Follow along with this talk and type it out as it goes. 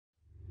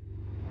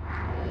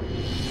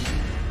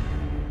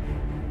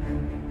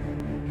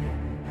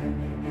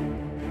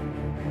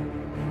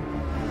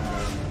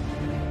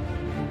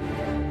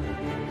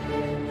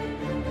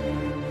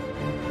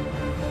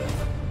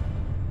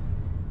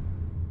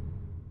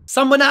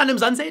Sanibonani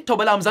Mzansi,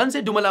 Thobela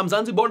Mzansi, Dumela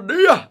Mzansi, bon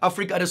dia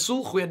Afrika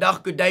Resul.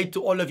 Goeiedag, good day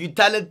to all of you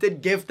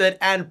talented, gifted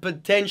and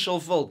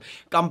potential-filled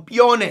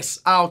campeones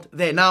out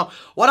there. Now,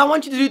 what I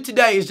want you to do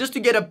today is just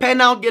to get a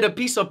pen out, get a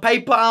piece of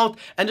paper out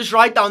and just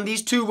write down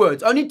these 2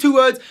 words. Only 2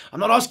 words. I'm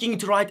not asking you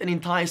to write an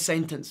entire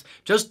sentence.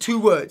 Just 2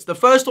 words. The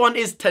first one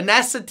is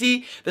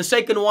tenacity. The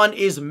second one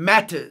is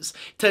matters.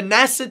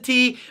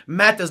 Tenacity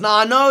matters. Now,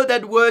 I know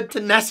that word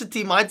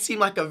tenacity might seem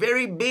like a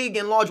very big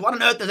and large. What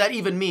on earth does that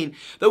even mean?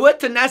 The word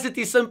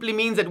tenacity simply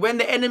means that when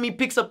the enemy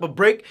picks up a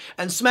brick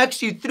and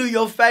smacks you through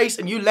your face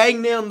and you're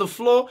laying there on the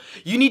floor,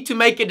 you need to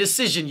make a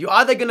decision. You're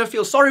either going to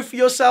feel sorry for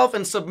yourself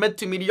and submit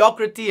to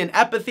mediocrity and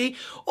apathy,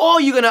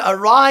 or you're going to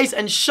arise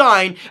and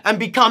shine and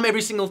become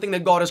every single thing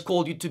that God has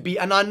called you to be.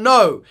 And I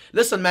know,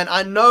 listen man,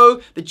 I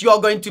know that you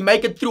are going to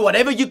make it through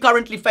whatever you're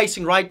currently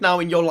facing right now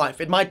in your life.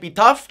 It might be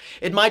tough,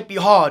 it might be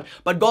hard,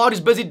 but God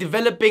is busy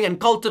developing and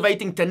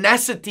cultivating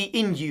tenacity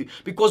in you,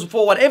 because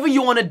for whatever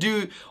you want to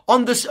do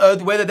on this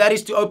earth, whether that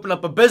is to open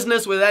up a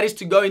business, whether that is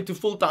to go into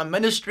full-time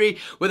ministry,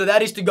 whether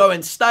that is to go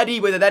and study,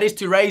 whether that is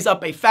to raise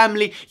up a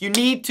family, you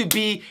need to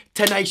be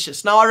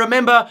tenacious. Now, I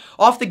remember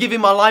after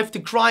giving my life to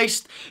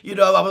Christ, you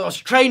know, I was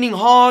training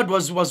hard,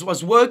 was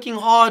working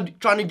hard,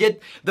 trying to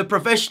get the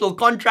professional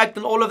contract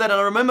and all of that. And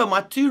I remember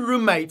my 2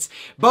 roommates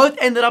both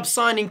ended up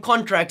signing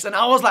contracts, and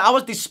I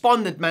was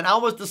despondent, man. I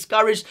was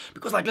discouraged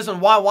because, like, listen,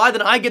 why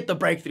didn't I get the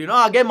breakthrough? No,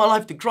 I gave my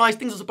life to Christ.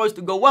 Things are supposed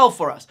to go well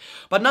for us.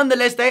 But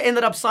nonetheless, they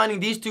ended up signing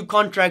these 2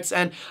 contracts,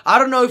 and I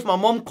don't know if my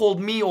mom called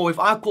me or if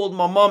I called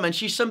my mom, and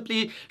she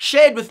simply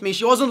shared with me.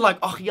 She wasn't like,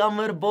 oh,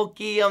 jammer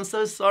Bokkie, I'm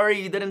so sorry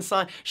you didn't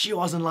sign. She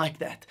wasn't like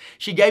that.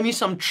 She gave me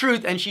some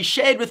truth and she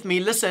shared with me,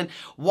 listen,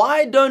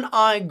 why don't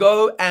I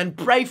go and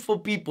pray for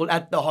people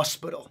at the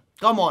hospital?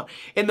 Come on.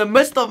 In the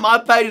midst of my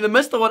pain, in the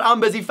midst of what I'm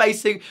busy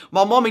facing,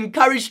 my mom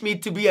encouraged me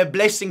to be a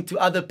blessing to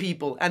other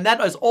people. And that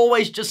has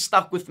always just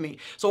stuck with me.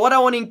 So what I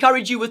want to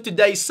encourage you with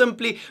today is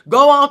simply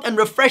go out and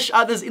refresh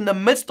others in the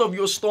midst of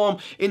your storm,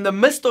 in the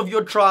midst of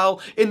your trial,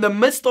 in the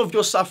midst of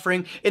your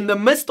suffering, in the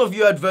midst of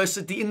your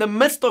adversity, in the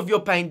midst of your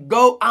pain.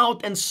 Go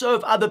out and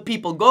serve other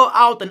people. Go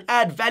out and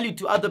add value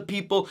to other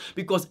people,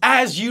 because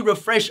as you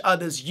refresh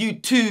others, you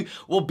too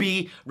will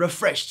be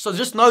refreshed. So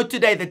just know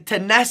today that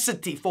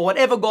tenacity for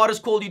whatever God has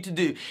called you to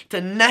do,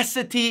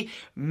 tenacity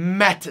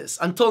matters.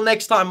 Until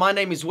next time, my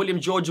name is William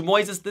George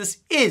Moyses. This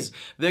is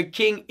the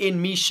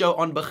KINGinme Show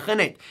on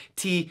Beginet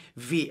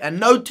TV.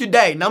 And know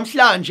today,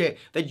 namhlanje,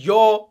 that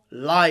your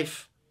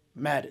life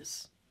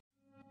matters.